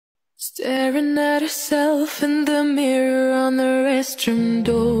Staring at herself in the mirror on the restroom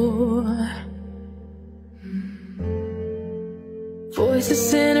door.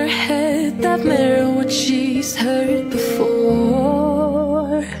 Voices in her head that mirror what she's heard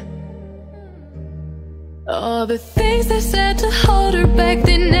before. All the things they said to hold her back,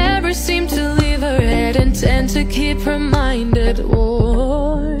 they never seem to leave her head and tend to keep her mind at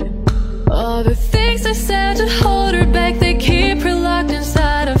war. All the things they said to hold her back, they keep her locked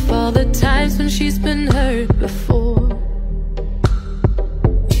inside of all the times when she's been hurt before.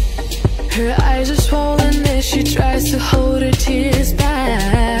 Her eyes are swollen as she tries to hold her tears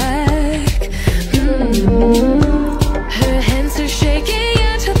back. Her hands are shaking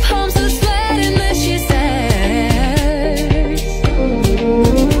and her palms are sweating as she says,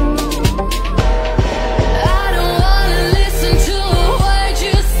 I don't wanna listen to a word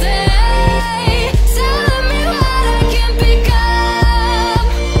you say, telling me what I can become.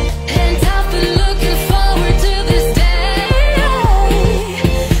 And I've been looking forward to this day,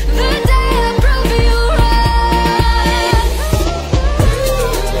 the day I prove you right.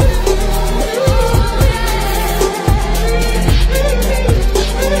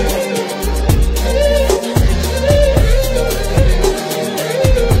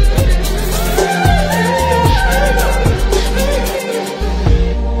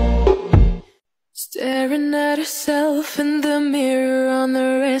 Staring at herself in the mirror on the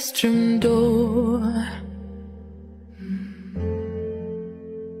restroom door.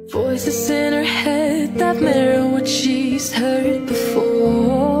 Voices in her head that mirror what she's heard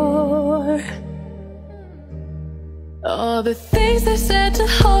before. All the things they said to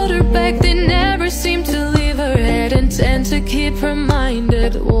hold her back, they never seem to leave her head and tend to keep her mind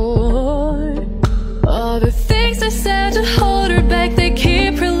at war. All the things they said to hold her back, they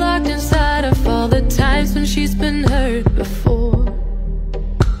keep her locked inside of all the times when she's been hurt before.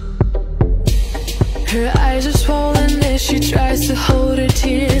 Her eyes are swollen as she tries to hold her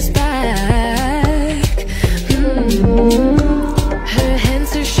tears back. Her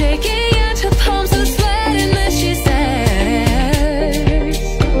hands are shaking and her palms are sweating as she says,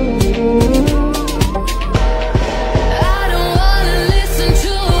 I don't wanna listen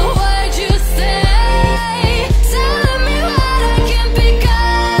to a word you say, telling me what I can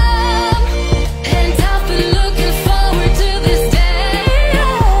become. And I've been looking forward to this day,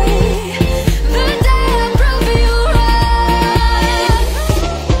 the day I prove you right.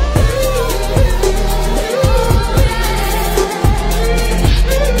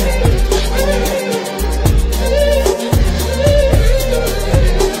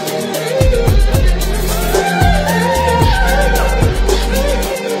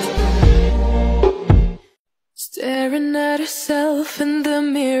 Staring at herself in the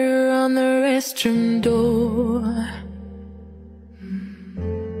mirror on the restroom door.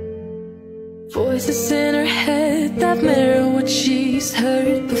 Voices in her head that mirror what she's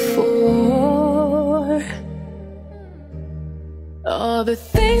heard before. All the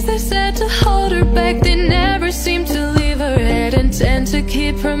things they said to hold her back, they never seem to leave her head and tend to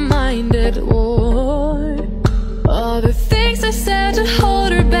keep her mind at war.